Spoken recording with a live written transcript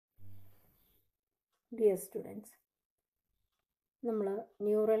Dear students, നമ്മൾ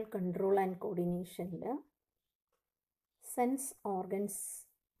neural control and കോർഡിനേഷനിൽ sense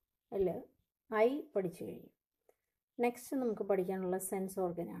ഓർഗൻസിൽ I പഠിച്ചു കഴിഞ്ഞു. നെക്സ്റ്റ് നമുക്ക് പഠിക്കാനുള്ള സെൻസ്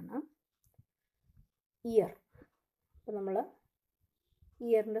ഓർഗനാണ് ഇയർ. അപ്പോൾ നമ്മൾ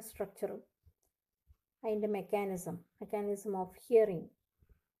ഇയറിൻ്റെ സ്ട്രക്ചറും അതിൻ്റെ മെക്കാനിസം ഓഫ് ഹിയറിംഗ്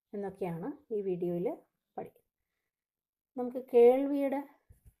എന്നൊക്കെയാണ് ഈ വീഡിയോയിൽ പഠിക്കുന്നത്. നമുക്ക് കേൾവിയുടെ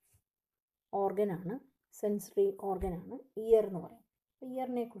ഓർഗനാണ്, സെൻസറി ഓർഗനാണ് ഇയർ എന്ന് പറയുന്നത്.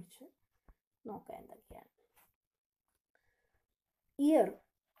 ഇയറിനെ കുറിച്ച് നോക്കാം എന്തൊക്കെയാണ്. Year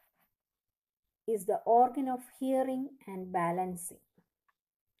is the organ of hearing and balancing.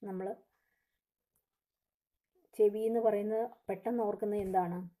 നമ്മൾ ചെവി എന്ന് പറയുന്നത് പെട്ടെന്ന് ഓർക്കുന്നത്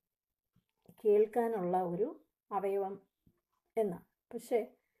എന്താണ്? കേൾക്കാനുള്ള ഒരു അവയവം എന്നാണ്. പക്ഷേ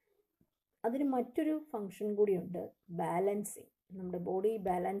അതിന് മറ്റൊരു ഫങ്ഷൻ കൂടിയുണ്ട്, ബാലൻസിങ്. നമ്മുടെ ബോഡി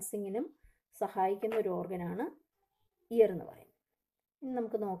ബാലൻസിങ്ങിനും സഹായിക്കുന്ന ഒരു ഓർഗനാണ് ഇയർ എന്ന് പറയുന്നത്. ഇനി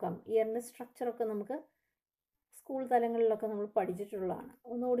നമുക്ക് നോക്കാം. ഇയറിൻ്റെ സ്ട്രക്ചറൊക്കെ നമുക്ക് സ്കൂൾ തലങ്ങളിലൊക്കെ നമ്മൾ പഠിച്ചിട്ടുള്ളതാണ്.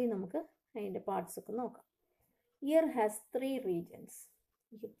 ഒന്നുകൂടി നമുക്ക് അതിൻ്റെ പാർട്സൊക്കെ നോക്കാം. Year has 3 regions.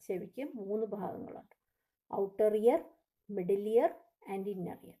 ചെവിക്ക് 3 ഭാഗങ്ങളുണ്ട്. Outer year, middle year and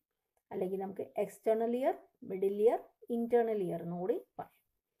inner year. അല്ലെങ്കിൽ നമുക്ക് external year, middle year, internal year എന്നുകൂടി പറയാം.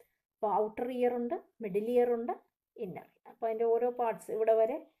 അപ്പോൾ ഔട്ടർ ഇയർ ഉണ്ട്, മിഡിൽ ഇയർ ഉണ്ട്, ഇന്നർ ഇയർ. അപ്പോൾ അതിൻ്റെ ഓരോ പാർട്സ് ഇവിടെ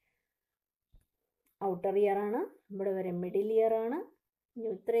വരെ ഔട്ടർ ഇയർ ആണ്, ഇവിടെ വരെ മിഡിൽ ഇയർ ആണ്,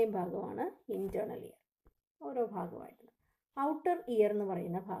 ഇത്രയും ഭാഗമാണ് ഇൻറ്റേർണൽ ഇയർ. ഓരോ ഭാഗമായിട്ട് ഔട്ടർ ഇയർ എന്ന്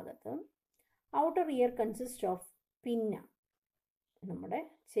പറയുന്ന ഭാഗത്ത് ഔട്ടർ ഇയർ കൺസിസ്റ്റ് ഓഫ് പിന്ന, നമ്മുടെ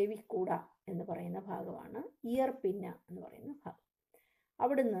ചെവിക്കൂട എന്ന് പറയുന്ന ഭാഗമാണ് ഇയർ പിന്ന എന്ന് പറയുന്ന ഭാഗം.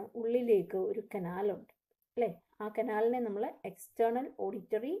 അവിടുന്ന് ഉള്ളിലേക്ക് ഒരു കനാലുണ്ട് അല്ലേ? ആ കനാലിനെ നമ്മൾ എക്സ്റ്റേണൽ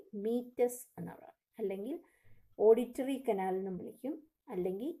ഓഡിറ്ററി മീറ്റസ് എന്ന് പറയും, അല്ലെങ്കിൽ ഓഡിറ്ററി കനാൽ എന്നും വിളിക്കും,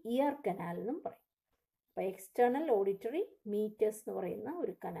 അല്ലെങ്കിൽ ഇയർ കനാൽ എന്നും പറയും. അപ്പോൾ എക്സ്റ്റേണൽ ഓഡിറ്ററി മീറ്റസ് എന്ന് പറയുന്ന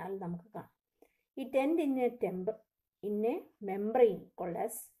ഒരു കനാൽ നമുക്ക് കാണാം. It end in A membrane called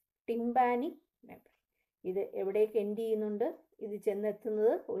as tympanic membrane. ഇത് എവിടേക്ക് എൻഡ് ചെയ്യുന്നുണ്ട്? ഇത്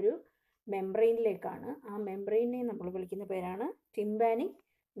ചെന്നെത്തുന്നത് ഒരു മെംബ്രെയിനിലേക്കാണ്. ആ മെംബ്രെയിനെ നമ്മൾ വിളിക്കുന്ന പേരാണ് ടിംബാനിക്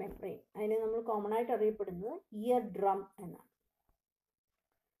മെംബ്രെയിൻ. അതിനെ നമ്മൾ കോമൺ ആയിട്ട് അറിയപ്പെടുന്നത് ഇയർ ഡ്രം എന്നാണ്.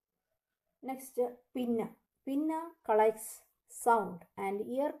 നെക്സ്റ്റ് പിന്ന collects sound and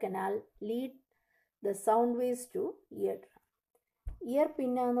year canal lead the sound waves two ear drum. Year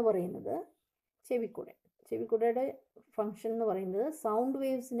പിന്ന എന്ന് പറയുന്നത് ചെവിക്കുടയുടെ ഫങ്ഷൻ എന്ന് പറയുന്നത് സൗണ്ട്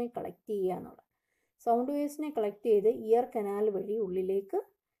വേവ്സിനെ കളക്ട് ചെയ്യുക എന്നുള്ളത്. സൗണ്ട് വേവ്സിനെ കളക്ട് ചെയ്ത് ഇയർ കനാൽ വഴി ഉള്ളിലേക്ക്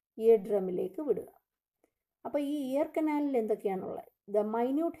ഇയർ ഡ്രമ്മിലേക്ക് വിടുക. അപ്പോൾ ഈ ഇയർ കനാലിൽ എന്തൊക്കെയാണുള്ളത്? The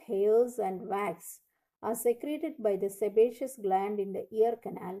minute hairs and wax are secreted by the sebaceous gland in the year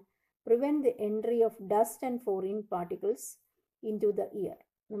canal prevent the entry of dust and foreign particles in to the year.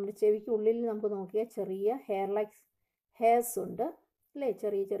 നമ്മുടെ ചെവിക്ക് ഉള്ളിൽ നമുക്ക് നോക്കിയാൽ ചെറിയ ഹെയർസ് ഉണ്ട് അല്ലേ?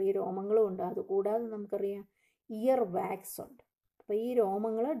 ചെറിയ ചെറിയ രോമങ്ങളും ഉണ്ട്. അതുകൂടാതെ നമുക്കറിയാം ഇയർ വാക്സ് ഉണ്ട്. അപ്പോൾ ഈ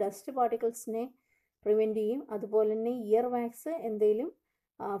രോമങ്ങൾ ഡസ്റ്റ് പാർട്ടിക്കിൾസിനെ പ്രിവെൻറ്റ് ചെയ്യും. അതുപോലെ തന്നെ ഇയർ വാക്സ് എന്തെങ്കിലും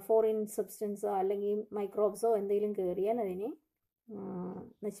ഫോറിൻ സബ്സ്റ്റൻസോ അല്ലെങ്കിൽ മൈക്രോബ്സോ എന്തെങ്കിലും കയറിയാൽ അതിനെ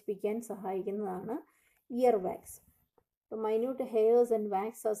നശിപ്പിക്കാൻ സഹായിക്കുന്നതാണ് ഇയർ വാക്സ്. അപ്പോൾ minute hairs and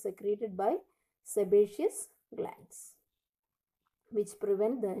wax are secreted by sebaceous glands which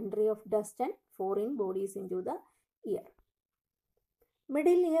prevent the entry of dust and foreign bodies into the ear.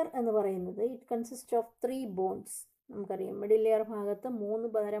 Middle year എന്ന് പറയുന്നത് ഇറ്റ് കൺസിസ്റ്റ് ഓഫ് 3 ബോൺസ്. നമുക്കറിയാം മിഡിൽ ഇയർ ഭാഗത്ത്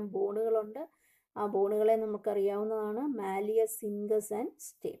 3 തരം ബോണുകളുണ്ട്. ആ ബോണുകളെ നമുക്കറിയാവുന്നതാണ് malleus, incus and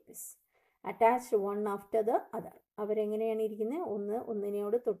stapes, attached one after the other. അവരെങ്ങനെയാണ് ഇരിക്കുന്നത്?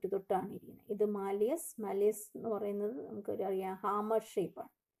 ഒന്നിനോട് തൊട്ടാണ് ഇരിക്കുന്നത്. ഇത് മാലിയസ് എന്ന് പറയുന്നത് നമുക്കറിയാം ഹാമർ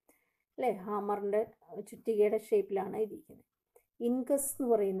ഷേപ്പാണ് അല്ലേ? ഹാമറിൻ്റെ ചുറ്റികയുടെ ഷേപ്പിലാണ് ഇരിക്കുന്നത്. ഇൻകസ് എന്ന്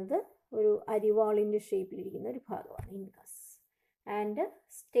പറയുന്നത് ഒരു അരിവാളിൻ്റെ ഷേപ്പിലിരിക്കുന്ന ഒരു ഭാഗമാണ് ഇൻകസ്. ആൻഡ്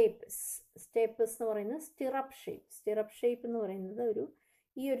സ്റ്റേപ്പസ് എന്ന് പറയുന്നത് സ്റ്റിറപ്പ് ഷേപ്പ് എന്ന് പറയുന്നത്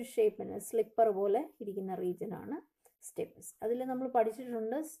ഈ ഒരു ഷേപ്പിന് സ്ലിപ്പർ പോലെ ഇരിക്കുന്ന റീജിയനാണ് സ്റ്റേപ്പസ്. അതിൽ നമ്മൾ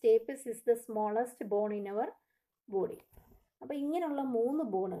പഠിച്ചിട്ടുണ്ട് stapes is the smallest born in our body. അപ്പോൾ ഇങ്ങനെയുള്ള 3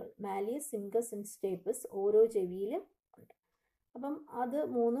 ബോണുകൾ മാലിയസ്, ഇൻകസ് ആൻഡ് സ്റ്റേപ്പസ് ഓരോ ചെവിയിലും ഉണ്ട്. അപ്പം അത്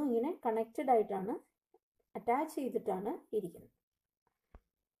 3 ഇങ്ങനെ കണക്റ്റഡ് ആയിട്ടാണ്, അറ്റാച്ച് ചെയ്തിട്ടാണ് ഇരിക്കുന്നത്.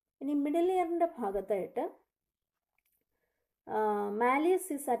 ഇനി മിഡിൽ ഇയറിൻ്റെ ഭാഗത്തായിട്ട് malleus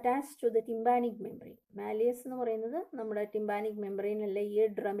is attached to the tympanic membrane. Malleus എന്ന് പറയുന്നത് നമ്മുടെ ടിംബാനിക് മെംബ്രെയിൻ അല്ല, ഇയർ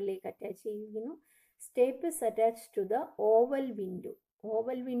ഡ്രമ്മിലേക്ക് അറ്റാച്ച് ചെയ്തിരിക്കുന്നു. Stapes attached to the oval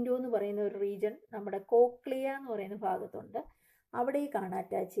window എന്ന് പറയുന്ന ഒരു റീജൺ നമ്മുടെ കോക്ലിയ എന്ന് പറയുന്ന ഭാഗത്തുണ്ട്. അവിടേക്കാണ്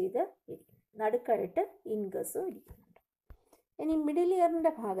അറ്റാച്ച് ചെയ്ത് ഇരിക്കുന്നത്. നടുക്കായിട്ട് ഇൻകസും ഇരിക്കുന്നുണ്ട്. ഇനി മിഡിൽ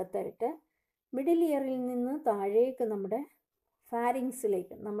ഇയറിൻ്റെ ഭാഗത്തായിട്ട് മിഡിൽ ഇയറിൽ നിന്ന് താഴേക്ക് നമ്മുടെ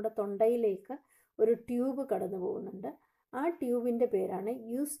ഫാരിങ്സിലേക്ക്, നമ്മുടെ തൊണ്ടയിലേക്ക് ഒരു ട്യൂബ് കടന്നു പോകുന്നുണ്ട്. ആ ട്യൂബിൻ്റെ പേരാണ്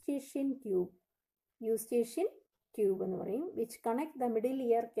യൂസ്റ്റേഷ്യൻ ട്യൂബ് എന്ന് പറയും. Which connect the middle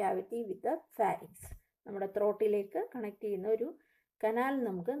year cavity with the pharynx. നമ്മുടെ ത്രോട്ടിലേക്ക് കണക്ട് ചെയ്യുന്ന ഒരു കനാൽ,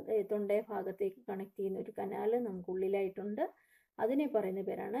 നമുക്ക് തൊണ്ടേ ഭാഗത്തേക്ക് കണക്ട് ചെയ്യുന്ന ഒരു കനാൽ നമുക്ക് ഉള്ളിലായിട്ടുണ്ട്. അതിനെ പറയുന്ന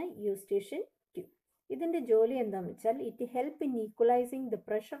പേരാണ് യൂസ്റ്റേഷ്യൻ ട്യൂബ്. ഇതിൻ്റെ ജോലി എന്താണെന്ന് വെച്ചാൽ it help in equalising the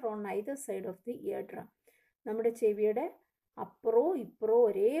pressure on either side of the ear drum. നമ്മുടെ ചെവിയുടെ അപ്പുറവും ഇപ്പുറവും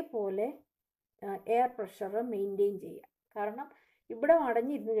ഒരേപോലെ എയർ പ്രഷർ മെയിൻറ്റെയിൻ ചെയ്യുക. കാരണം ഇവിടെ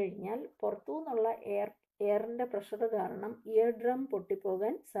അടഞ്ഞിരുന്നു കഴിഞ്ഞാൽ പുറത്തു നിന്നുള്ള എയറിൻ്റെ പ്രഷർ കാരണം ഇയർ ഡ്രം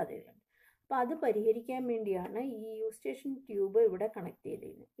പൊട്ടിപ്പോകാൻ സാധ്യതയുണ്ട്. അപ്പോൾ അത് പരിഹരിക്കാൻ വേണ്ടിയാണ് ഈ യൂസ്റ്റേഷ്യൻ ട്യൂബ് ഇവിടെ കണക്ട്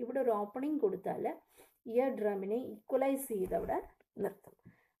ചെയ്തിരുന്നത്. ഇവിടെ ഒരു ഓപ്പണിംഗ് കൊടുത്താൽ ഇയർ ഡ്രമ്മിനെ ഈക്വലൈസ് ചെയ്ത് അവിടെ നിർത്തും.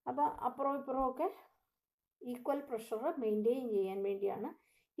 അപ്പോൾ അപ്പുറവും ഇപ്പുറമൊക്കെ ഈക്വൽ പ്രഷർ മെയിൻറ്റെയിൻ ചെയ്യാൻ വേണ്ടിയാണ്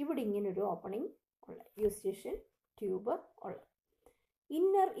ഇവിടെ ഇങ്ങനൊരു ഓപ്പണിംഗ് ഉള്ളത്, യൂസ്റ്റേഷ്യൻ ട്യൂബ് ഉള്ളത്.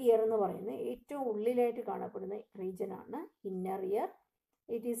 ഇന്നർ ഇയർ എന്ന് പറയുന്നത് ഏറ്റവും ഉള്ളിലായിട്ട് കാണപ്പെടുന്ന റീജിയനാണ് inner year.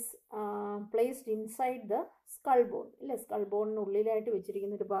 It is placed inside the skull bone. ഇല്ലേ, സ്കൾ ബോണിന് ഉള്ളിലായിട്ട്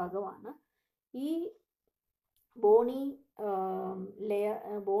വെച്ചിരിക്കുന്ന ഒരു ഭാഗമാണ്. ഈ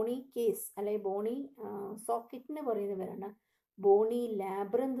ബോണി കേസ് അല്ലെങ്കിൽ ബോണി സോക്കറ്റിന് പറയുന്ന പേരാണ് ബോണി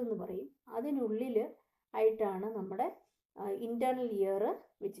ലാബ്രന്ത് എന്ന് പറയും. അതിനുള്ളിൽ ആയിട്ടാണ് നമ്മുടെ ഇൻറ്റേർണൽ ഇയർ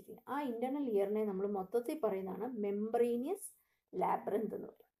വെച്ചിരിക്കുന്നത്. ആ ഇൻറ്റേർണൽ ഇയറിനെ നമ്മൾ മൊത്തത്തിൽ പറയുന്നതാണ് മെംബ്രേനിയസ് ലാബ്രന്ത് എന്ന്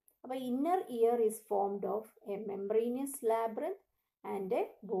പറയും. അപ്പോൾ inner year is formed of A membranous ലാബ്രന്ത് and A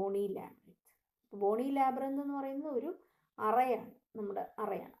Boney ലാബ്രന്ത്. Boney ലാബ്രന്ത് എന്ന് പറയുന്നത് ഒരു അറയാണ്, നമ്മുടെ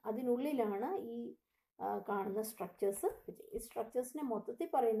അറയാണ്. അതിനുള്ളിലാണ് ഈ കാണുന്ന സ്ട്രക്ചേഴ്സ്. ഈ സ്ട്രക്ചേഴ്സിനെ മൊത്തത്തിൽ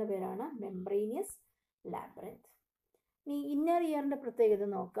പറയുന്ന പേരാണ് മെംബ്രേനിയസ് ലാബ്രന്ത്. ഇനി ഇന്നർ ഇയറിൻ്റെ പ്രത്യേകത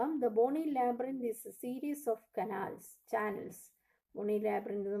നോക്കാം. The Boney ലാബ്രന്ത് is A series of channels. Boney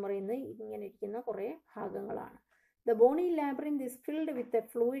ലാബ്രന്ത് എന്ന് പറയുന്നത് ഇങ്ങനെ ഇരിക്കുന്ന കുറേ ഭാഗങ്ങളാണ്. The Boney ലാബ്രന്ത് is filled with a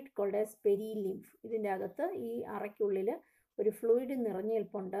fluid called as perilymph. ഇതിൻ്റെ അകത്ത് ഈ അറയ്ക്കുള്ളിൽ ഒരു ഫ്ലൂയിഡ് നിറഞ്ഞു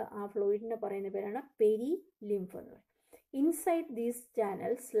നിൽപ്പുണ്ട്. ആ ഫ്ലൂയിഡിനെ പറയുന്ന പേരാണ് പെരിലിംഫ് എന്ന് പറയും. Inside these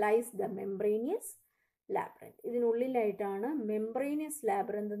channels lies the membranous ലാബ്രന്ത്. ഇതിനുള്ളിലായിട്ടാണ് membranous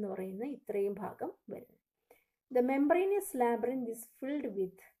ലാബ്രന്ത് എന്ന് പറയുന്ന ഇത്രയും ഭാഗം വരുന്നത്. The membranous ലാബ്രന്ത് is filled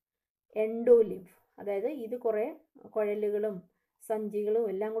with endolymph. അതായത് ഇത് കുറേ കുഴലുകളും സഞ്ചികളും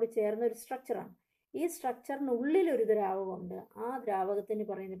എല്ലാം കൂടി ചേർന്ന ഒരു സ്ട്രക്ചറാണ്. ഈ സ്ട്രക്ചറിനുള്ളിലൊരു ദ്രാവകമുണ്ട്. ആ ദ്രാവകത്തിന്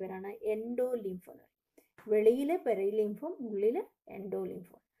പറയുന്ന പേരാണ് എൻഡോലിംഫ് എന്ന് പറയും. വെളിയിൽ പെരിലിംഫും ഉള്ളിൽ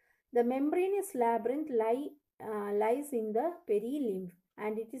എൻഡോലിംഫും. The membranous ലാബ്രന്ത് lies in the perilymph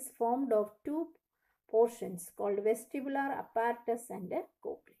and it is formed of two portions called vestibular apparatus and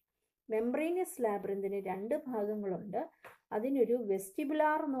cochlea. Membranous ലാബ്രന്തിന് രണ്ട് ഭാഗങ്ങളുണ്ട്. അതിനൊരു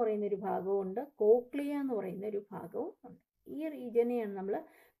വെസ്റ്റിബുലാർ എന്ന് പറയുന്ന ഒരു ഭാഗമുണ്ട്, കോക്ലിയ എന്ന് പറയുന്ന ഒരു ഭാഗവും ഉണ്ട്. ഈ റീജിയനെയാണ് നമ്മൾ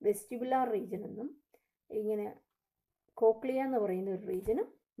വെസ്റ്റിബുലാർ റീജിയൻ എന്നും ഇങ്ങനെ കോക്ലിയ എന്ന് പറയുന്ന ഒരു റീജിയനും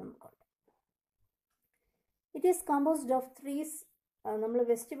നമുക്കുണ്ട്. ഇറ്റ് ഈസ് കമ്പോസ്ഡ് ഓഫ് നമ്മൾ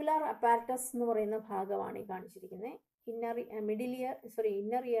വെസ്റ്റിബുലാർ അപ്പാരറ്റസ് എന്ന് പറയുന്ന ഭാഗമാണ് ഈ കാണിച്ചിരിക്കുന്നത്. ഇന്നർ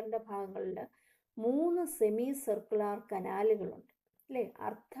ഇയറിൻ്റെ ഭാഗങ്ങളിൽ 3 സെമി സർക്കുലാർ കനാലുകളുണ്ട്. അല്ലേ,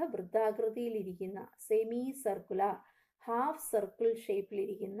 അർദ്ധവൃത്താകൃതിയിലിരിക്കുന്ന സെമി സർക്കുലാർ ഹാഫ് സർക്കിൾ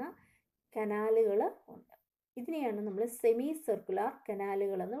ഷേപ്പിലിരിക്കുന്ന കനാലുകൾ ഉണ്ട്. ഇതിനെയാണ് നമ്മൾ സെമി സർക്കുലാർ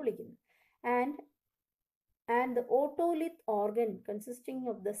കനാലുകൾ എന്ന് വിളിക്കുന്നത്. And the otolith organ consisting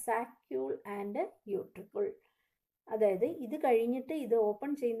of the saccule and utricle. അതായത് ഇത് കഴിഞ്ഞിട്ട് ഇത് ഓപ്പൺ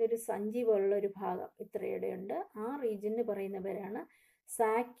ചെയ്യുന്ന ഒരു സഞ്ചി പോലുള്ള ഒരു ഭാഗം ഇത്രയുടെയുണ്ട്. ആ റീജിയന് പറയുന്ന പേരാണ്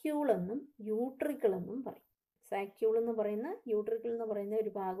സാക്യൂൾ എന്നും യൂട്രിക്കിൾ എന്നും പറയും. സാക്യൂൾ എന്ന് പറയുന്ന യൂട്രിക്കിൾ എന്ന് പറയുന്ന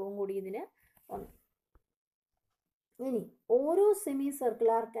ഒരു ഭാഗവും കൂടി ഇതിന് ഉണ്ട്. ഇനി ഓരോ സെമി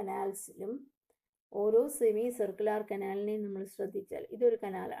സർക്കുലാർ കനാലിനെയും നമ്മൾ ശ്രദ്ധിച്ചാൽ ഇതൊരു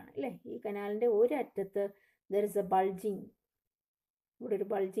കനാലാണ് അല്ലേ. ഈ കനാലിൻ്റെ ഒരറ്റത്ത് ദർ ഇസ് എ ബൾജിങ്. ഇവിടെ ഒരു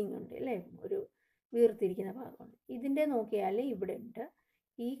ബൾജിങ് ഉണ്ട് അല്ലേ, ഒരു വീർത്തിരിക്കുന്ന ഭാഗമുണ്ട്. ഇതിൻ്റെ നോക്കിയാൽ ഇവിടെ ഉണ്ട്.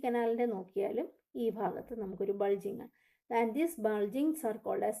 ഈ കനാലിൻ്റെ നോക്കിയാലും ഈ ഭാഗത്ത് നമുക്കൊരു ബൾജിങ് ആണ്. And these ബൾജിങ്സ് are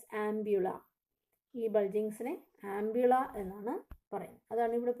called as ആംബ്യുള. ഈ ബൾജിങ്സിനെ ആംബ്യുള എന്നാണ് പറയുന്നത്.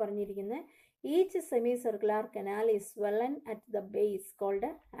 അതാണ് ഇവിടെ പറഞ്ഞിരിക്കുന്നത്. Each semi circular canal is swollen at the base called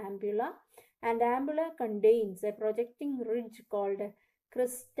ambula, and ambula contains a projecting ridge called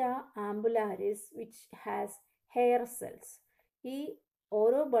crista ambularis which has hair cells. ഈ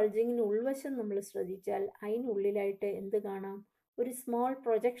ഓരോ ബൾജിങ്ങിന് ഉൾവശം നമ്മൾ ശ്രദ്ധിച്ചാൽ അതിനുള്ളിലായിട്ട് എന്ത് കാണാം, ഒരു സ്മോൾ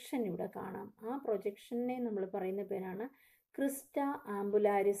പ്രൊജക്ഷൻ ഇവിടെ കാണാം. ആ പ്രൊജക്ഷനെ നമ്മൾ പറയുന്ന പേരാണ് ക്രിസ്റ്റ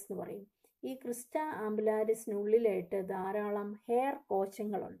ആംബുലാരിസ് എന്ന് പറയും. ഈ ക്രിസ്റ്റ ആംബുലാരിസിനുള്ളിലായിട്ട് ധാരാളം ഹെയർ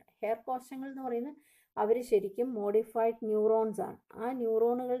കോശങ്ങളുണ്ട്. ഹെയർ കോശങ്ങൾ എന്ന് പറയുന്നത് അവർ ശരിക്കും മോഡിഫൈഡ് ന്യൂറോൺസ് ആണ്. ആ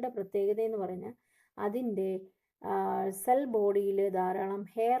ന്യൂറോണുകളുടെ പ്രത്യേകത എന്ന് പറഞ്ഞാൽ അതിൻ്റെ സെൽ ബോഡിയിൽ ധാരാളം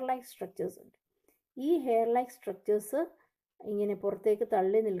ഹെയർ ലൈക്ക് സ്ട്രക്ചേഴ്സ് ഉണ്ട്. ഈ ഹെയർ ലൈക്ക് സ്ട്രക്ചേഴ്സ് ഇങ്ങനെ പുറത്തേക്ക്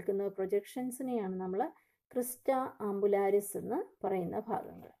തള്ളി നിൽക്കുന്ന പ്രൊജക്ഷൻസിനെയാണ് നമ്മൾ ക്രിസ്റ്റ ആംബുലാരിസ് എന്ന് പറയുന്ന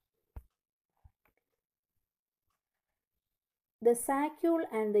ഭാഗങ്ങൾ. The saccule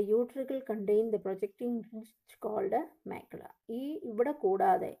and the utricle contain the projecting ridge called macula. ഈ ഇവിടെ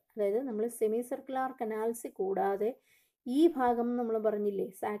കൂടാതെ, അതായത് നമ്മൾ സെമി സർക്കുലാർ കനാൽസ് കൂടാതെ ഈ ഭാഗം നമ്മൾ പറഞ്ഞില്ലേ,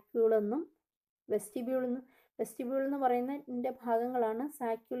 സാക്യൂൾ എന്നും വെസ്റ്റിബ്യൂൾ എന്ന് പറയുന്നതിൻ്റെ ഭാഗങ്ങളാണ്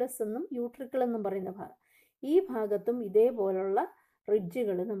സാക്യുലസ് എന്നും യൂട്രിക്കിൾ എന്നും പറയുന്ന ഭാഗം. ഈ ഭാഗത്തും ഇതേപോലുള്ള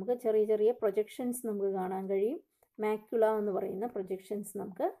റിഡ്ജുകൾ നമുക്ക് ചെറിയ ചെറിയ പ്രൊജക്ഷൻസ് നമുക്ക് കാണാൻ കഴിയും. മാക്യുല എന്ന് പറയുന്ന പ്രൊജക്ഷൻസ്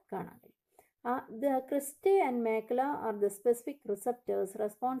നമുക്ക് കാണാൻ കഴിയും. The cristae and macula are the specific receptors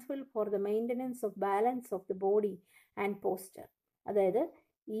responsible for the maintenance of balance of the body and posture. അതായത്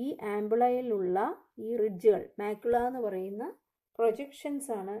ഈ ആംബുളയിലുള്ള ഈ റിഡ്ജുകൾ, മാക്യുല എന്ന് പറയുന്ന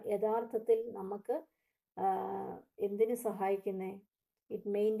പ്രൊജക്ഷൻസ് ആണ് യഥാർത്ഥത്തിൽ നമുക്ക് എന്തിനു സഹായിക്കുന്നത്?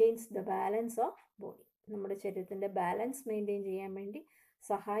 It maintains the balance of body. നമ്മുടെ ശരീരത്തിൻ്റെ ബാലൻസ് മെയിൻറ്റെയിൻ ചെയ്യാൻ വേണ്ടി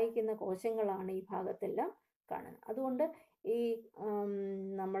സഹായിക്കുന്ന കോശങ്ങളാണ് ഈ ഭാഗത്തെല്ലാം കാണുന്നത്. അതുകൊണ്ട് ഈ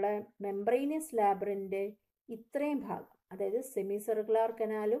നമ്മുടെ മെംബ്രെയിനസ് ലാബ്രിൻ്റെ ഇത്രയും ഭാഗം, അതായത് സെമി സർക്കുലാർ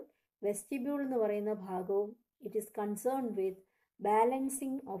കനാലും വെസ്റ്റിബ്യൂൾ എന്ന് പറയുന്ന ഭാഗവും it is concern with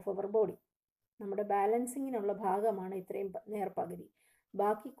balancing of our body. നമ്മുടെ ബാലൻസിങ്ങിനുള്ള ഭാഗമാണ് ഇത്രയും നേർപകുതി.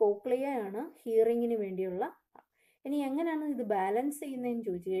 ബാക്കി കോക്ലിയയാണ് ഹിയറിങ്ങിന് വേണ്ടിയുള്ള. ഇനി എങ്ങനെയാണ് ഇത് ബാലൻസ് ചെയ്യുന്നതെന്ന്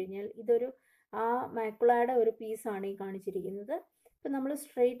ചോദിച്ചു കഴിഞ്ഞാൽ, ഇതൊരു ആ മാക്കുളയുടെ ഒരു പീസാണ് ഈ കാണിച്ചിരിക്കുന്നത്. ഇപ്പം നമ്മൾ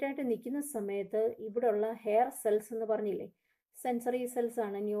സ്ട്രെയിറ്റ് ആയിട്ട് നിൽക്കുന്ന സമയത്ത് ഇവിടെയുള്ള ഹെയർ സെൽസ് എന്ന് പറഞ്ഞില്ലേ, സെൻസറി സെൽസ്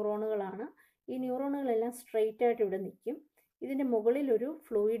ആണ്, ന്യൂറോണുകളാണ്. ഈ ന്യൂറോണുകളെല്ലാം സ്ട്രെയിറ്റ് ആയിട്ട് ഇവിടെ നിൽക്കും. ഇതിൻ്റെ മുകളിലൊരു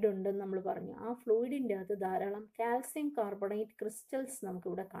ഫ്ലൂയിഡ് ഉണ്ടെന്ന് നമ്മൾ പറഞ്ഞു. ആ ഫ്ലൂയിഡിൻ്റെ അകത്ത് ധാരാളം കാൽസ്യം കാർബണേറ്റ് ക്രിസ്റ്റൽസ്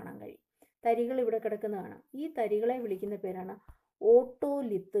നമുക്കിവിടെ കാണാൻ കഴിയും. തരികൾ ഇവിടെ കിടക്കുന്നതാണ്. ഈ തരികളെ വിളിക്കുന്ന പേരാണ്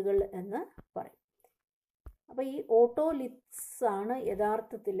ഓട്ടോലിത്തുകൾ എന്ന് പറയും. അപ്പോൾ ഈ ഓട്ടോലിത്സ് ആണ്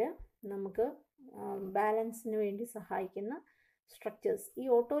യഥാർത്ഥത്തിൽ നമുക്ക് ബാലൻസിന് വേണ്ടി സഹായിക്കുന്ന സ്ട്രക്ചേഴ്സ്. ഈ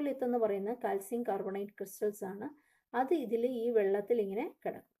ഓട്ടോലിത്ത് എന്ന് പറയുന്ന കാൽസ്യം കാർബണേറ്റ് ക്രിസ്റ്റൽസ് ആണ്. അത് ഇതിൽ ഈ വെള്ളത്തിൽ ഇങ്ങനെ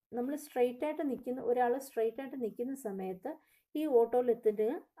കിടക്കും. നമ്മൾ സ്ട്രെയിറ്റ് ആയിട്ട് നിൽക്കുന്ന ഒരാൾ സ്ട്രെയിറ്റ് ആയിട്ട് നിൽക്കുന്ന സമയത്ത് ഈ ഓട്ടോലിത്തിൻ്റെ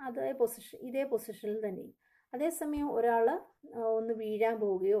ഇതേ പൊസിഷനിൽ തന്നെ. അതേസമയം ഒരാൾ ഒന്ന് വീഴാൻ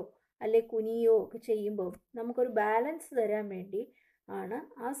പോവുകയോ അല്ലെ കുനിയോ ഒക്കെ ചെയ്യുമ്പോൾ നമുക്കൊരു ബാലൻസ് തരാൻ വേണ്ടി ആണ്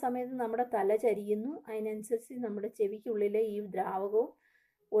ആ സമയത്ത് നമ്മുടെ തല ചരിയുന്നു. അതിനനുസരിച്ച് നമ്മുടെ ചെവിക്കുള്ളിലെ ഈ ദ്രാവകവും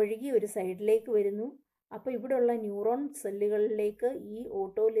ഒഴുകി ഒരു സൈഡിലേക്ക് വരുന്നു. അപ്പോൾ ഇവിടെയുള്ള ന്യൂറോൺ സെല്ലുകളിലേക്ക് ഈ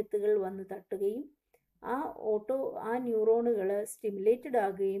ഓട്ടോലിത്തുകൾ വന്ന് തട്ടുകയും ആ ന്യൂറോണുകൾ സ്റ്റിമുലേറ്റഡ്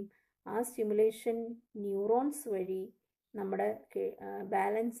ആകുകയും ആ സ്റ്റിമുലേഷൻ ന്യൂറോൺസ് വഴി നമ്മുടെ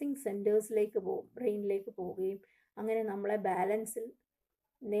ബാലൻസിങ് സെൻറ്റേഴ്സിലേക്ക് ബ്രെയിനിലേക്ക് പോവുകയും അങ്ങനെ നമ്മളെ ബാലൻസിൽ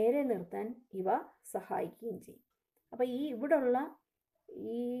നേരെ നിർത്താൻ ഇവ സഹായിക്കുകയും ചെയ്യും. അപ്പോൾ ഇവിടെയുള്ള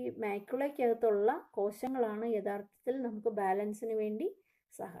ഈ മാക്യുളയ്ക്കകത്തുള്ള കോശങ്ങളാണ് യഥാർത്ഥത്തിൽ നമുക്ക് ബാലൻസിന് വേണ്ടി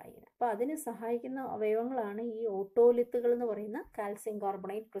സഹായിക്കുന്നത്. അപ്പോൾ അതിന് സഹായിക്കുന്ന അവയവങ്ങളാണ് ഈ ഓട്ടോലിത്തുകൾ എന്ന് പറയുന്ന calcium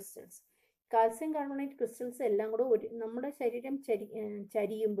carbonate crystals. Calcium carbonate crystals എല്ലാം കൂടെ നമ്മുടെ ശരീരം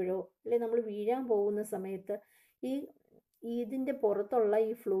ചരിയുമ്പോഴോ അല്ലെങ്കിൽ നമ്മൾ വീഴാൻ പോകുന്ന സമയത്ത് ഇതിൻ്റെ പുറത്തുള്ള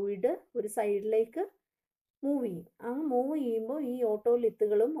ഈ ഫ്ലൂയിഡ് ഒരു സൈഡിലേക്ക് മൂവ് ചെയ്യും. ആ മൂവ് ചെയ്യുമ്പോൾ ഈ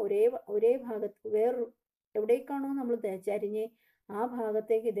ഓട്ടോലിത്തുകളും ഒരേ ഭാഗത്ത് എവിടേക്കാണോ നമ്മൾ ചരിഞ്ഞ് ആ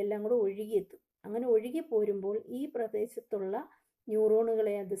ഭാഗത്തേക്ക് ഇതെല്ലാം കൂടെ ഒഴുകിയെത്തും. അങ്ങനെ ഒഴുകി പോരുമ്പോൾ ഈ പ്രദേശത്തുള്ള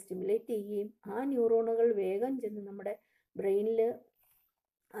ന്യൂറോണുകളെ അത് സ്റ്റിമുലേറ്റ് ചെയ്യുകയും ആ ന്യൂറോണുകൾ വേഗം ചെന്ന് നമ്മുടെ ബ്രെയിനിൽ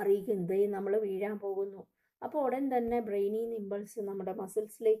അറിയിക്കുന്നത് നമ്മൾ വീഴാൻ പോകുന്നു. അപ്പോൾ ഉടൻ തന്നെ ബ്രെയിനിൽ നിന്ന് ഇമ്പൾസ് നമ്മുടെ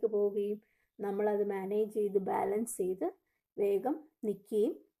മസിൽസിലേക്ക് പോവുകയും നമ്മളത് മാനേജ് ചെയ്ത് ബാലൻസ് ചെയ്ത് വേഗം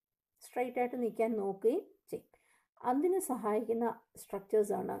നിൽക്കുകയും സ്ട്രൈറ്റ് ആയിട്ട് നിൽക്കാൻ നോക്കുകയും ചെയ്യും. അതിന് സഹായിക്കുന്ന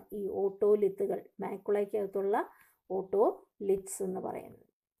സ്ട്രക്ചേഴ്സാണ് ഈ ഓട്ടോലിത്തുകൾ, മാക്കുളയ്ക്കകത്തുള്ള ഓട്ടോലിറ്റ്സ് എന്ന് പറയുന്നത്.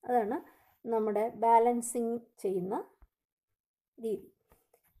 അതാണ് നമ്മുടെ ബാലൻസിങ് ചെയ്യുന്ന രീതി.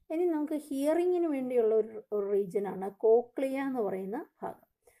 ഇനി നമുക്ക് ഹിയറിങ്ങിന് വേണ്ടിയുള്ള ഒരു റീജിയനാണ് കോക്ലിയ എന്ന് പറയുന്ന ഭാഗം.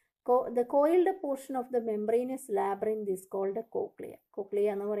 The coiled portion of the membranous labyrinth is called cochlea.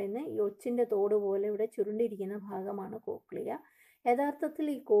 Cochlea എന്ന് പറയുന്ന ഈ ഒച്ചിൻ്റെ തോട് പോലെ ഇവിടെ ചുരുണ്ടിരിക്കുന്ന ഭാഗമാണ് കോക്ലിയ. യഥാർത്ഥത്തിൽ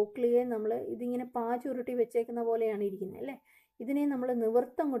ഈ കോക്ലിയെ ഇതിങ്ങനെ ചുരുട്ടി വെച്ചേക്കുന്ന പോലെയാണ് ഇരിക്കുന്നത് അല്ലേ. ഇതിനെ നമ്മൾ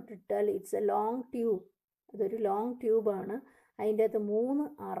നിവർത്തം കൊണ്ടിട്ടാൽ ഇറ്റ്സ് എ ലോങ് ട്യൂബ്. അതൊരു ലോങ് ട്യൂബാണ്. അതിൻ്റെ അകത്ത് 3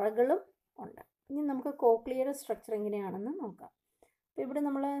 അറകളും ഉണ്ട്. ഇനി നമുക്ക് കോക്ലിയയുടെ സ്ട്രക്ചർ എങ്ങനെയാണെന്ന് നോക്കാം. അപ്പോൾ ഇവിടെ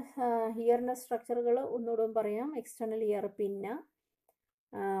നമ്മൾ ഹിയറിൻ്റെ സ്ട്രക്ചറുകൾ ഒന്നുകൂടെ പറയാം. എക്സ്റ്റേണൽ ഇയർ പിന്ന,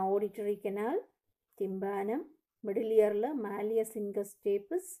 ഓഡിറ്ററി കനാൽ, ടിംബാനം, മിഡിൽ ഇയറിൽ മാലിയസ് ഇൻകസ്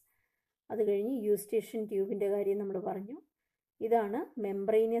ടേപ്പസ്, അത് കഴിഞ്ഞ് യൂസ്റ്റേഷ്യൻ ട്യൂബിൻ്റെ കാര്യം നമ്മൾ പറഞ്ഞു. ഇതാണ്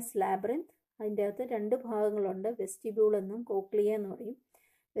മെംബ്രെയിനസ് ലാബ്രിന്ത്. അതിൻ്റെ അകത്ത് 2 ഭാഗങ്ങളുണ്ട്, വെസ്റ്റിബ്യൂൾ എന്നും കോക്ലിയ എന്ന് പറയും.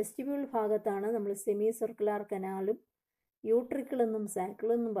 വെസ്റ്റിബ്യൂൾ ഭാഗത്താണ് നമ്മൾ സെമി സർക്കുലാർ കനാലും യൂട്രിക്കിൾ എന്നും സാക്കിൾ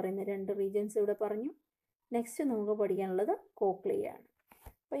എന്നും പറയുന്ന 2 റീജിയൻസ് ഇവിടെ പറഞ്ഞു. നെക്സ്റ്റ് നമുക്ക് പഠിക്കാനുള്ളത് കോക്ലിയ ആണ്.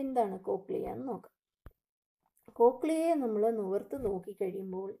 അപ്പോൾ എന്താണ് കോക്ലിയ എന്ന് നോക്കാം. കോക്ലിയയെ നമ്മൾ നിവർത്ത്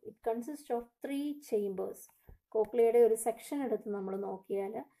നോക്കിക്കഴിയുമ്പോൾ ഇറ്റ് കൺസിസ്റ്റ് ഓഫ് 3 ചേമ്പേഴ്സ്. കോക്ലിയയുടെ ഒരു സെക്ഷൻ എടുത്ത് നമ്മൾ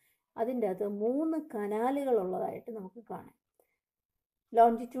നോക്കിയാൽ അതിൻ്റെ അകത്ത് 3 കനാലുകൾ ഉള്ളതായിട്ട് നമുക്ക് കാണാം.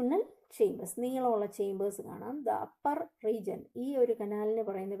 ലോഞ്ചിറ്റ്യൂണൽ ചേമ്പേഴ്സ്, നീളമുള്ള ചേമ്പേഴ്സ് കാണാം. ദ അപ്പർ റീജൻ, ഈ ഒരു കനാലിന്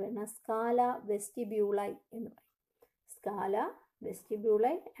പറയുന്ന പേരാണ് സ്കാല വെസ്റ്റിബ്യൂളൈ എന്ന് പറയും. സ്കാല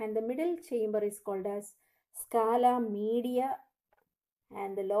വെസ്റ്റിബ്യൂളൈ and the middle chamber is called as സ്കാല media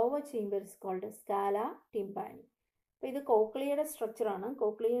and the lower chamber is called സ്കാല tympany. അപ്പോൾ ഇത് കോക്ലിയയുടെ സ്ട്രക്ചറാണ്.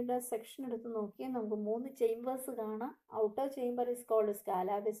 കോക്ലിയയുടെ സെക്ഷൻ എടുത്ത് നോക്കിയാൽ നമുക്ക് 3 ചേമ്പേഴ്സ് കാണാം. Outer chamber is called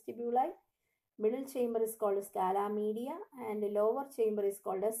സ്കാല വെസ്റ്റിബ്യൂളൈ, middle chamber is called scala media and lower chamber is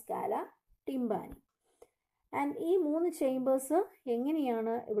called scala tympani. And ഈ 3 chambers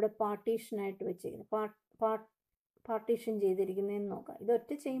എങ്ങനെയാണ് ഇവിടെ partition ആയിട്ട് വെച്ചിരിക്കുന്നത്, പാർട്ടീഷൻ ചെയ്തിരിക്കുന്നതെന്ന് നോക്കാം. ഇത്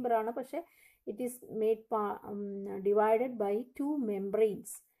ഒറ്റ ചേമ്പറാണ്, പക്ഷേ it is made divided by 2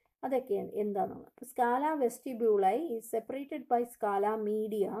 membranes. അതൊക്കെ എന്താണെന്നുള്ളത്. സ്കാല വെസ്റ്റിബ്യൂളൈ is separated by സ്കാല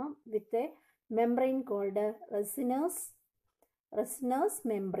media with a membrane called resinous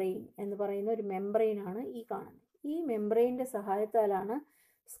membrane എന്ന് പറയുന്ന ഒരു മെംബ്രെയിനാണ് ഈ കാണുന്നത്. ഈ മെംബ്രെയിൻ്റെ സഹായത്താലാണ്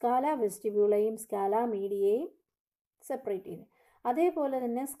സ്കാല വെസ്റ്റിബ്യൂളയും സ്കാല മീഡിയയും സെപ്പറേറ്റ് ചെയ്യുന്നത്. അതേപോലെ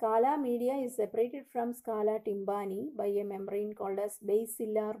തന്നെ സ്കാല media is separated from സ്കാല tympany by A membrane called as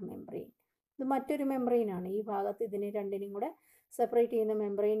basilar membrane. ഇത് മറ്റൊരു മെംബ്രെയിനാണ്. ഈ ഭാഗത്ത് ഇതിനെ രണ്ടിനും കൂടെ സെപ്പറേറ്റ് ചെയ്യുന്ന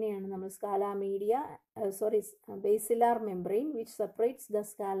മെംബ്രെയിനെയാണ് നമ്മൾ സ്കാല media basilar membrane which separates the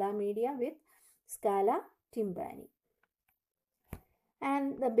സ്കാല media with സ്കാല tympany. And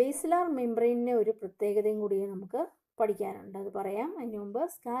the basilar മെംബ്രെയിനിൻ്റെ ഒരു പ്രത്യേകതയും കൂടി നമുക്ക് പഠിക്കാനുണ്ട്, അത് പറയാം. അതിന് മുമ്പ്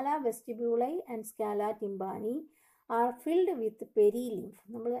സ്കാല വെസ്റ്റിബ്യൂളൈ and സ്കാല tympany are filled with perilymph.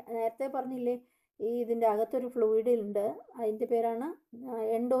 നമ്മൾ നേരത്തെ പറഞ്ഞില്ലേ, ഈ ഇതിൻ്റെ അകത്തൊരു ഫ്ലൂയിഡ് ഉണ്ട്, അതിൻ്റെ പേരാണ്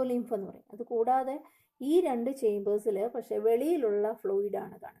എൻഡോലിംഫ് എന്ന് പറയും. അത് കൂടാതെ ഈ 2 ചേമ്പേഴ്സിൽ പക്ഷേ വെളിയിലുള്ള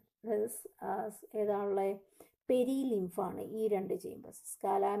ഫ്ലൂയിഡാണ് കാണുന്നത്. ഏതാണുള്ള പെരിലിംഫാണ് ഈ 2 ചേമ്പേഴ്സ്.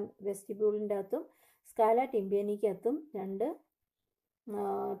 സ്കാല വെസ്റ്റിബ്യൂളിൻ്റെ അകത്തും സ്കാല ടിംപാനിക്കകത്തും 2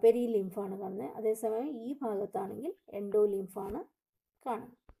 പെരിലിംഫാണ് കാണുന്നത്. അതേസമയം ഈ ഭാഗത്താണെങ്കിൽ എൻഡോലിംഫാണ്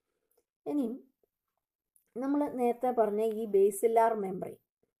കാണുന്നത്. ഇനിയും നമ്മൾ നേരത്തെ പറഞ്ഞ ഈ ബേസിലാർ മെംബ്രെയിൻ,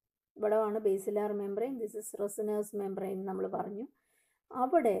 ഇവിടെയാണ് basilar membrane, this is resinous membrane നമ്മൾ പറഞ്ഞു.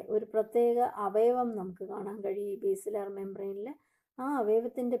 അവിടെ ഒരു പ്രത്യേക അവയവം നമുക്ക് കാണാൻ കഴിയും ഈ ബേസിലാർ മെംബ്രെയിനിൽ. ആ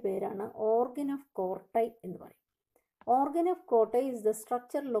അവയവത്തിൻ്റെ പേരാണ് ഓർഗൻ ഓഫ് കോർട്ടൈ എന്ന് പറയും. Organ of Cortei is the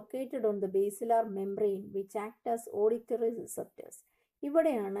structure located on the basilar membrane which act as auditory receptors.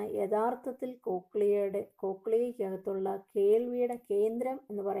 ഇവിടെയാണ് യഥാർത്ഥത്തിൽ കോക്ലിയയ്ക്കകത്തുള്ള കേൾവിയുടെ കേന്ദ്രം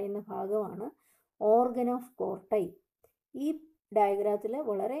എന്ന് പറയുന്ന ഭാഗമാണ് ഓർഗൻ ഓഫ് കോർട്ടൈ. ഈ ഡയഗ്രാത്തിൽ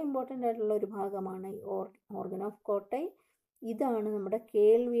വളരെ ഇമ്പോർട്ടൻ്റ് ആയിട്ടുള്ള ഒരു ഭാഗമാണ് ഈ ഓർഗൻ ഓഫ് കോർട്ടൈ. ഇതാണ് നമ്മുടെ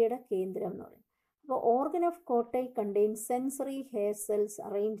കേൾവിയുടെ കേന്ദ്രം എന്ന് പറയുന്നത്. അപ്പോൾ organ of കോർട്ടൈ contain sensory hair cells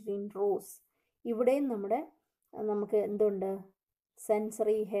arranged in rose. ഇവിടെയും നമുക്ക് എന്തുണ്ട്,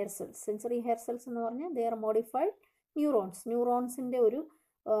 സെൻസറി ഹെയർ സെൽസ് എന്ന് പറഞ്ഞാൽ ദേ ആർ മോഡിഫൈഡ് ന്യൂറോൺസിൻ്റെ ഒരു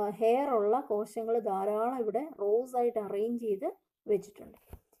ഹെയർ ഉള്ള കോശങ്ങൾ ധാരാളം ഇവിടെ റോസ് ആയിട്ട് അറേഞ്ച് ചെയ്ത് വെച്ചിട്ടുണ്ട്.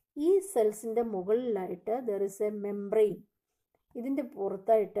 ഈ സെൽസിൻ്റെ മുകളിലായിട്ട് ദർ ഇസ് എ മെംബ്രെയിൻ. ഇതിൻ്റെ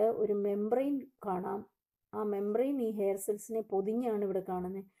പുറത്തായിട്ട് ഒരു മെംബ്രെയിൻ കാണാം. ആ മെംബ്രെയിൻ ഈ ഹെയർ സെൽസിനെ പൊതിഞ്ഞാണ് ഇവിടെ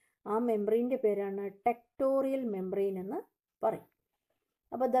കാണുന്നത്. ആ മെംബ്രെയിൻ്റെ പേരാണ് ടെക്ടോറിയൽ മെംബ്രെയിൻ എന്ന് പറയും.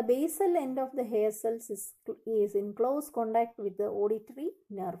 അപ്പോൾ the basal end of the hair cells is in close contact with auditory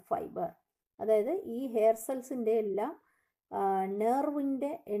nerve fibre. അതായത് ഈ ഹെയർ സെൽസിൻ്റെ എല്ലാം നെർവിൻ്റെ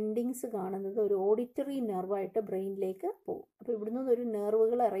എൻഡിങ്സ് കാണുന്നത് ഒരു ഓഡിറ്ററി നെർവായിട്ട് ബ്രെയിനിലേക്ക് പോകും. അപ്പോൾ ഇവിടുന്ന് ഒരു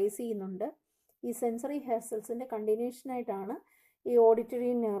നെർവുകൾ അറൈസ് ചെയ്യുന്നുണ്ട്. ഈ സെൻസറി ഹെയർ സെൽസിൻ്റെ കണ്ടിന്യൂഷനായിട്ടാണ് ഈ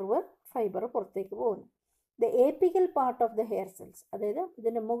ഓഡിറ്ററി നെർവ് ഫൈബർ പുറത്തേക്ക് പോകുന്നത്. The ഏപ്പിക്കൽ part of the hair cells, അതായത്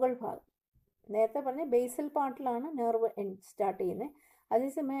ഇതിൻ്റെ മുകൾ ഭാഗം, നേരത്തെ പറഞ്ഞ ബേസൽ പാർട്ടിലാണ് നെർവ് സ്റ്റാർട്ട് ചെയ്യുന്നത്.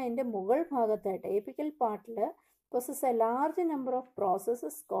 അതേസമയം അതിൻ്റെ മുകൾ ഭാഗത്തായിട്ട് ഏപ്പിക്കൽ പാർട്ടിൽ possess a large number of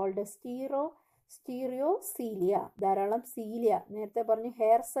processes called സ്റ്റീറിയോസീലിയ. ധാരാളം സീലിയ, നേരത്തെ പറഞ്ഞ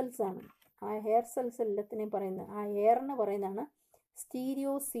ഹെയർ സെൽസ് ആണ്. ആ ഹെയർ സെൽസ് എല്ലാത്തിനെയും പറയുന്നത്, ആ ഹെയറിന് പറയുന്നതാണ്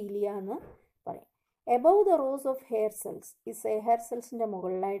സ്റ്റീരിയോസീലിയ എന്ന് പറയും. Above the rose of hair cells, ഈ ഹെയർ സെൽസിൻ്റെ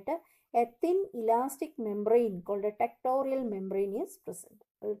മുകളിലായിട്ട് A thin elastic membrane called ടെക്ടോറിയൽ membrane is present.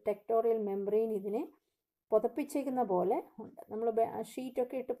 ഒരു ടെക്ടോറിയൽ മെംബ്രെയിൻ ഇതിനെ പുതപ്പിച്ചേക്കുന്ന പോലെ ഉണ്ട്. നമ്മൾ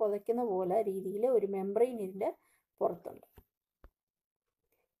ഷീറ്റൊക്കെ ഇട്ട് പുതയ്ക്കുന്ന പോലെ രീതിയിൽ ഒരു മെംബ്രെയിൻ ഇതിൻ്റെ പുറത്തുണ്ട്.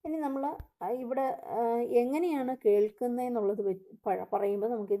 ഇനി നമ്മൾ ഇവിടെ എങ്ങനെയാണ് കേൾക്കുന്നതെന്നുള്ളത് പറയുമ്പോൾ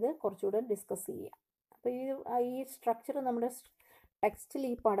നമുക്കിത് കുറച്ചുകൂടെ ഡിസ്കസ് ചെയ്യാം. അപ്പോൾ ഈ സ്ട്രക്ചർ നമ്മുടെ ടെക്സ്റ്റിൽ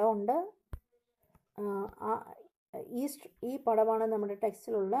ഈ പടമുണ്ട്. ഈ പടമാണ് നമ്മുടെ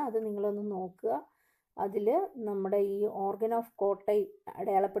ടെക്സ്റ്റിലുള്ള, അത് നിങ്ങളൊന്ന് നോക്കുക. അതിൽ നമ്മുടെ ഈ ഓർഗൻ ഓഫ് കോർട്ടൈ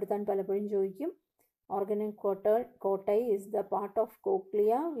അടയാളപ്പെടുത്താൻ പലപ്പോഴും ചോദിക്കും. Organ of cortei is the part of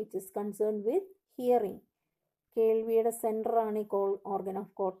cochlea which is concerned with hearing. കേൾവിയുടെ സെൻറ്ററാണ് ഈ ഓർഗൻ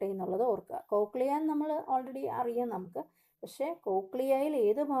ഓഫ് കോട്ട എന്നുള്ളത് ഓർക്കുക. കോക്ലിയ നമ്മൾ ഓൾറെഡി അറിയാം നമുക്ക്. പക്ഷേ കോക്ലിയയിൽ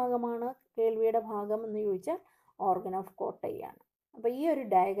ഏത് ഭാഗമാണ് കേൾവിയുടെ ഭാഗം എന്ന് ചോദിച്ചാൽ ഓർഗൻ ഓഫ് കോട്ടയാണ്. അപ്പോൾ ഈ ഒരു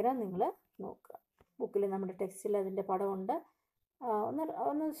ഡയഗ്രാം നിങ്ങൾ നോക്കുക. ബുക്കിൽ നമ്മുടെ ടെക്സ്റ്റിൽ അതിൻ്റെ പടമുണ്ട്.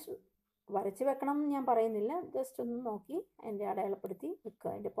 ഒന്ന് വരച്ച് വെക്കണം എന്ന് ഞാൻ പറയുന്നില്ല, ജസ്റ്റ് ഒന്ന് നോക്കി അതിൻ്റെ അടയാളപ്പെടുത്തി വെക്കുക.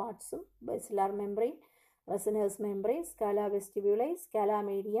 അതിൻ്റെ പാർട്സും ബേസിലാർ മെംബ്രെയിൻ, റെസിനേഴ്സ് മെംബ്രെയിൻ, സ്കാല വെസ്റ്റിബ്യൂളൈ, സ്കാല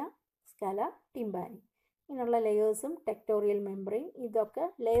മീഡിയ, സ്കാല ടിംബാനി, ഇങ്ങനെയുള്ള ലെയേഴ്സും ടെക്ടോറിയൽ മെംബ്രെയിൻ, ഇതൊക്കെ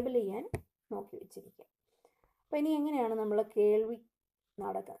ലേബൽ ചെയ്യാൻ നോക്കി വെച്ചിരിക്കുക. അപ്പോൾ ഇനി എങ്ങനെയാണ് നമ്മൾ കേൾവി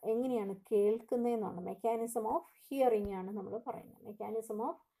നടക്കുക, എങ്ങനെയാണ് കേൾക്കുന്നതെന്നാണ് മെക്കാനിസം ഓഫ് ഹിയറിംഗ് ആണ് നമ്മൾ പറയുന്നത്. Mechanism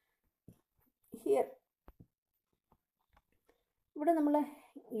of here. ഇവിടെ നമ്മൾ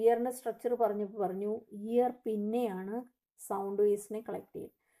ഇയറിൻ്റെ സ്ട്രക്ചർ പറഞ്ഞു ഇയർ പിന്നെയാണ് സൗണ്ട് വേവ്സിനെ കളക്ട്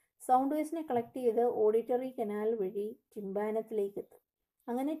ചെയ്ത്. സൗണ്ട് വേവ്സിനെ കളക്ട് ചെയ്ത് ഓഡിറ്ററി കനാൽ വഴി ടിംബാനത്തിലേക്ക് എത്തും.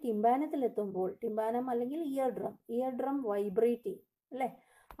 അങ്ങനെ ടിംബാനത്തിലെത്തുമ്പോൾ ടിംബാനം അല്ലെങ്കിൽ ഇയർ ഡ്രം വൈബ്രേറ്റ് ചെയ്യും അല്ലേ.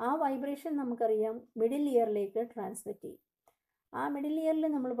 ആ വൈബ്രേഷൻ നമുക്കറിയാം മിഡിൽ ഇയറിലേക്ക് ട്രാൻസ്മിറ്റ് ചെയ്യും. ആ മിഡിൽ ഇയറിൽ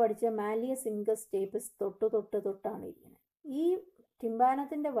നമ്മൾ പഠിച്ച മാലിയസ് ഇൻകസ് സ്റ്റേപ്പിസ് തൊട്ടാണ് ഇരിക്കുന്നത്. ഈ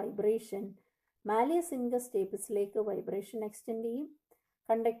ടിംബാനത്തിൻ്റെ vibration malleus incus സ്റ്റേപ്പിസിലേക്ക് vibration extend ചെയ്യും,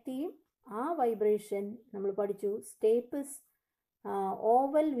 കണ്ടക്ട് ചെയ്യും. ആ വൈബ്രേഷൻ നമ്മൾ പഠിച്ചു സ്റ്റേപ്പിസ്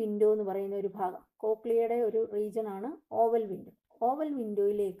ഓവൽ വിൻഡോ എന്ന് പറയുന്ന ഒരു ഭാഗം, കോക്ലിയയുടെ ഒരു റീജനാണ് ഓവൽ വിൻഡോ. ഓവൽ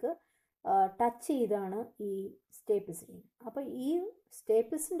വിൻഡോയിലേക്ക് ടച്ച് ചെയ്താണ് ഈ സ്റ്റേപ്പിസ് ചെയ്യുന്നത്. അപ്പോൾ ഈ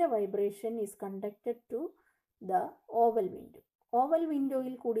സ്റ്റേപ്പിസിൻ്റെ vibration is conducted to the oval window. Oval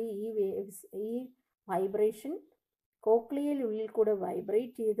വിൻഡോയിൽ കൂടി ഈ വൈബ്രേഷൻ കോക്ലിയയിലുള്ളിൽ കൂടെ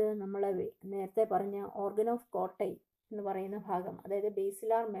വൈബ്രേറ്റ് ചെയ്ത് നമ്മളെ നേരത്തെ പറഞ്ഞ ഓർഗൻ ഓഫ് കോട്ടൈ എന്ന് പറയുന്ന ഭാഗം, അതായത്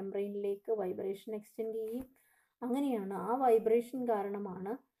ബേസിലാർ മെംബ്രെയിനിലേക്ക് വൈബ്രേഷൻ എക്സ്റ്റെൻഡ് ചെയ്യും. അങ്ങനെയാണ് ആ വൈബ്രേഷൻ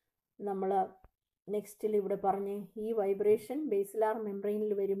കാരണമാണ് നമ്മൾ നെക്സ്റ്റിൽ ഇവിടെ പറഞ്ഞ് ഈ വൈബ്രേഷൻ ബേസിലാർ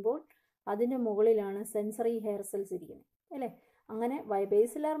മെംബ്രെയിനിൽ വരുമ്പോൾ അതിന് മുകളിലാണ് സെൻസറി ഹെയർ സെൽസ് ഇരിക്കുന്നത് അല്ലേ. അങ്ങനെ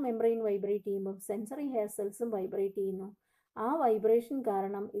ബേസിലാർ മെംബ്രെയിൻ വൈബ്രേറ്റ് ചെയ്യുമ്പോൾ സെൻസറി ഹെയർ സെൽസും വൈബ്രേറ്റ് ചെയ്യുന്നു. ആ വൈബ്രേഷൻ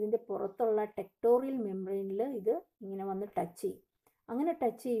കാരണം ഇതിൻ്റെ പുറത്തുള്ള ടെക്ടോറിയൽ മെംബ്രെയിനിൽ ഇത് ഇങ്ങനെ വന്ന് ടച്ച് ചെയ്യും. അങ്ങനെ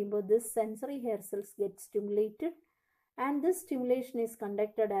ടച്ച് ചെയ്യുമ്പോൾ this sensory hair cells get stimulated and this stimulation is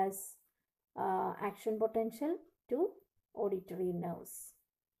conducted as action potential to auditory nerves.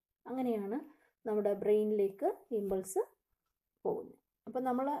 അങ്ങനെയാണ് നമ്മുടെ ബ്രെയിനിലേക്ക് ഇമ്പൾസ് പോകുന്നത്. അപ്പോൾ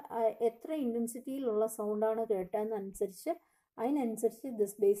നമ്മൾ എത്ര ഇൻറ്റൻസിറ്റിയിലുള്ള സൗണ്ടാണ് കേട്ടതെന്നനുസരിച്ച് അതിനനുസരിച്ച്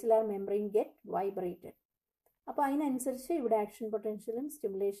this basilar membrane get vibrated. അപ്പോൾ അതിനനുസരിച്ച് ഇവിടെ ആക്ഷൻ പൊട്ടൻഷ്യലും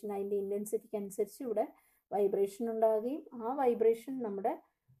സ്റ്റിമുലേഷൻ അതിൻ്റെ ഇൻറ്റൻസിറ്റിക്ക് അനുസരിച്ച് ഇവിടെ വൈബ്രേഷൻ ഉണ്ടാകുകയും ആ വൈബ്രേഷൻ നമ്മുടെ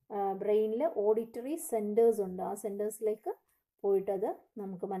ബ്രെയിനിൽ ഓഡിറ്ററി സെൻറ്റേഴ്സ് ഉണ്ട്, ആ സെൻറ്റേഴ്സിലേക്ക് പോയിട്ടത്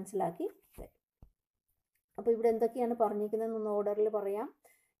നമുക്ക് മനസ്സിലാക്കി തരും. അപ്പോൾ ഇവിടെ എന്തൊക്കെയാണ് പറഞ്ഞിരിക്കുന്നതെന്ന് ഓർഡറിൽ പറയാം.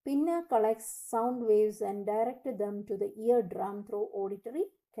 പിന്നെ collects sound waves and direct them to the ear drum through auditory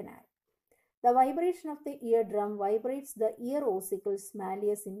canal. The vibration of the eardrum vibrates the ear ossicles,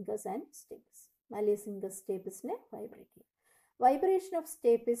 malleus incus and stapes. Malleus incus stapesne vibrate. Vibration of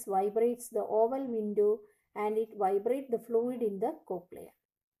stapes vibrates the oval window and it vibrates the fluid in the cochlea.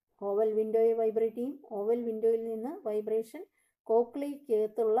 Oval window vibrate ചെയ്യും. Oval വിൻഡോയിൽ നിന്ന് vibration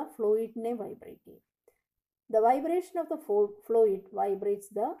കോക്ലിയക്കകത്തുള്ള ഫ്ലൂയിഡിനെ vibrate ചെയ്യും. The vibration of the fluid vibrates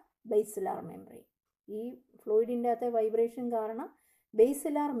the basilar membrane. ഈ ഫ്ലൂയിഡിൻ്റെ അകത്തെ vibration കാരണം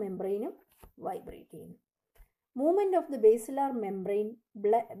basilar മെംബ്രെയിനും vibrate ചെയ്യുന്നു. Movement of the basilar membrane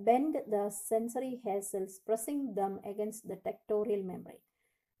bend the sensory hair cells pressing dum against the ടെക്ടോറിയൽ membrane.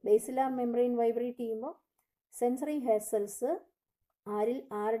 Basilar membrane vibrate ചെയ്യുമ്പോൾ sensory hair cells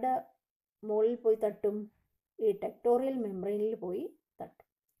ആരുടെ മുകളിൽ പോയി തട്ടും? ഈ ടെക്ടോറിയൽ മെംബ്രെയിനിൽ പോയി തട്ടും.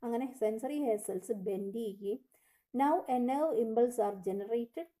 അങ്ങനെ സെൻസറി ഹെയർ സെൽസ് ബെൻഡ് ചെയ്യുകയും now A nerve impulse are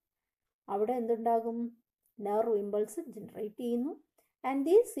generated. അവിടെ എന്തുണ്ടാകും? നെർവ് ഇമ്പൾസ് ജനറേറ്റ് ചെയ്യുന്നു. And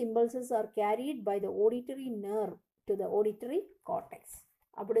these impulses are carried by the auditory nerve to the auditory cortex.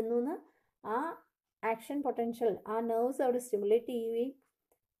 അവിടെ നിന്ന് ആ ആക്ഷൻ പൊട്ടൻഷ്യൽ ആ നെർവ്സ് അവിടെ സ്റ്റിമുലേറ്റ് ചെയ്യുകയും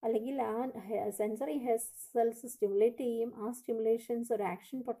അല്ലെങ്കിൽ ആ സെൻസറി ഹെയർ സെൽസ് സ്റ്റിമുലേറ്റ് ചെയ്യും. ആ സ്റ്റിമുലേഷൻസ് ഒരു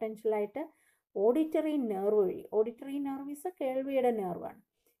ആക്ഷൻ പൊട്ടൻഷ്യലായിട്ട് ഓഡിറ്ററി നെർവ് വഴി, ഓഡിറ്ററി നെർവ് ഈസ് കേൾവിയുടെ നെർവാണ്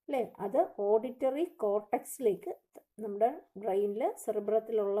അല്ലേ, അത് ഓഡിറ്ററി കോർട്ടെക്സിലേക്ക് നമ്മുടെ ബ്രെയിനിൽ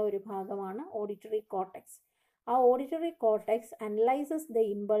സെറിബ്രത്തിലുള്ള ഒരു ഭാഗമാണ് ഓഡിറ്ററി കോർട്ടെക്സ്. ആ auditory cortex analyses the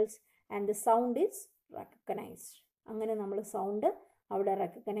impulse and the sound is recognised. അങ്ങനെ നമ്മൾ സൗണ്ട് അവിടെ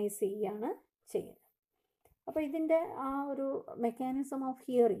റെക്കഗ്നൈസ് ചെയ്യുകയാണ് ചെയ്യുന്നത്. അപ്പോൾ ഇതിൻ്റെ ആ ഒരു മെക്കാനിസം ഓഫ്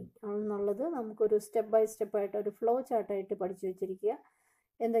ഹിയറിംഗ് എന്നുള്ളത് നമുക്കൊരു സ്റ്റെപ്പ് ബൈ സ്റ്റെപ്പായിട്ട് ഒരു ഫ്ലോ ചാർട്ടായിട്ട് പഠിച്ചു വെച്ചിരിക്കുക.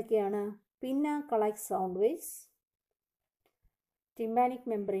 എന്തൊക്കെയാണ്? പിന്നെ collect sound waves, tympanic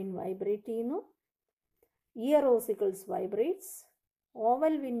membrane vibrate ചെയ്യുന്നു, year ossicles vibrates,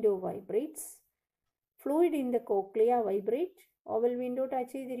 oval window vibrates, fluid in the cochlea vibrate, oval window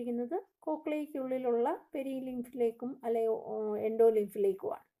touch ചെയ്തിരിക്കുന്നത് കോക്ലിയയ്ക്കുള്ളിലുള്ള പെരിലിംഫിലേക്കും അല്ലെങ്കിൽ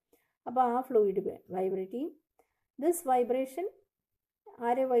എൻഡോലിംഫിലേക്കുമാണ്. അപ്പോൾ ആ ഫ്ലൂയിഡ് വൈബ്രേറ്റ് ചെയ്യും. ദിസ് വൈബ്രേഷൻ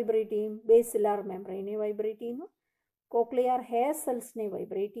ആരെ വൈബ്രേറ്റ് ചെയ്യും? ബേസിലാർ മെംബ്രെയിനെ വൈബ്രേറ്റ് ചെയ്യുന്നു, കോക്ലിയർ ഹെയർ സെൽസിനെ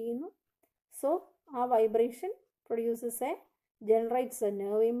വൈബ്രേറ്റ് ചെയ്യുന്നു. സോ ആ vibration produces generates a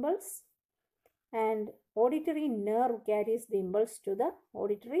nerve impulse, and auditory nerve carries the impulse to the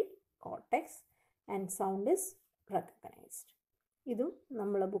auditory cortex and sound is recognized. ഇതും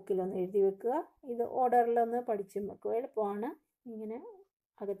നമ്മൾ ബുക്കിലൊന്ന് എഴുതി വെക്കുക. ഇത് ഓർഡറിലൊന്ന് പഠിച്ചും വെക്കുക. എളുപ്പമാണ്. ഇങ്ങനെ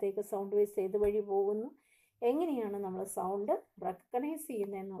അകത്തേക്ക് സൗണ്ട് വേവ്സ് ഏത് വഴി പോകുന്നു, എങ്ങനെയാണ് നമ്മൾ സൗണ്ട് റെക്കഗ്നൈസ്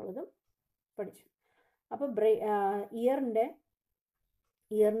ചെയ്യുന്നതെന്നുള്ളതും പഠിച്ചു. അപ്പോൾ ഇയറിന്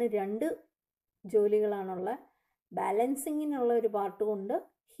 2 ജോലികളാണുള്ള. ബാലൻസിങ്ങിനുള്ള ഒരു പാർട്ടും ഉണ്ട്,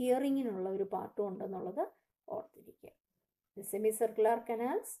 ഹിയറിങ്ങിനുള്ള ഒരു പാർട്ടും ഉണ്ടെന്നുള്ളത് ഓർത്തിരിക്കുക. The semicircular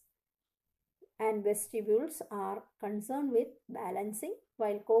canals and vestibules are concerned with balancing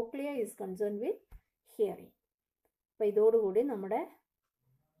while cochlea is concerned with hearing. അപ്പോൾ ഇതോടുകൂടി നമ്മുടെ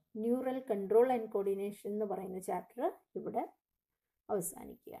ന്യൂറൽ കൺട്രോൾ ആൻഡ് കോർഡിനേഷൻ എന്ന് പറയുന്ന ചാപ്റ്റർ ഇവിടെ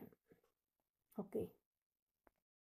അവസാനിക്കുകയാണ്.